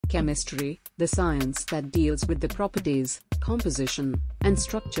chemistry, the science that deals with the properties, composition, and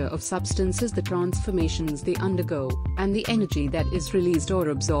structure of substances, the transformations they undergo, and the energy that is released or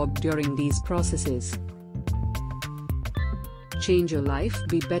absorbed during these processes. Change your life,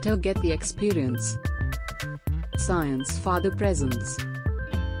 be better, get the experience. Science Father presents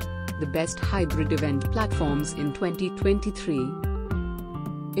the best hybrid event platforms in 2023.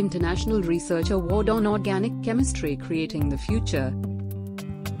 International Research Award on Organic Chemistry, Creating the Future.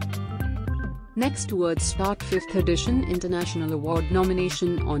 Next Word Start 5th Edition International Award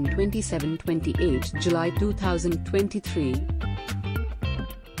nomination on 27-28 July 2023.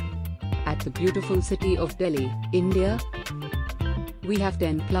 At the beautiful city of Delhi, India, we have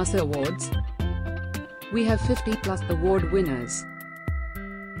 10 plus awards. We have 50 plus award winners.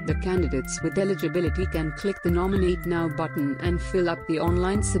 The candidates with eligibility can click the Nominate Now button and fill up the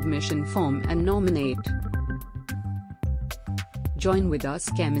online submission form and nominate. Join with us,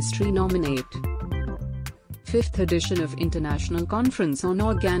 Chemistry Nominate. 5th edition of International Conference on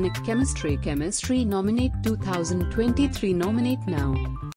Organic Chemistry, Chemistry Nominate 2023. Nominate now.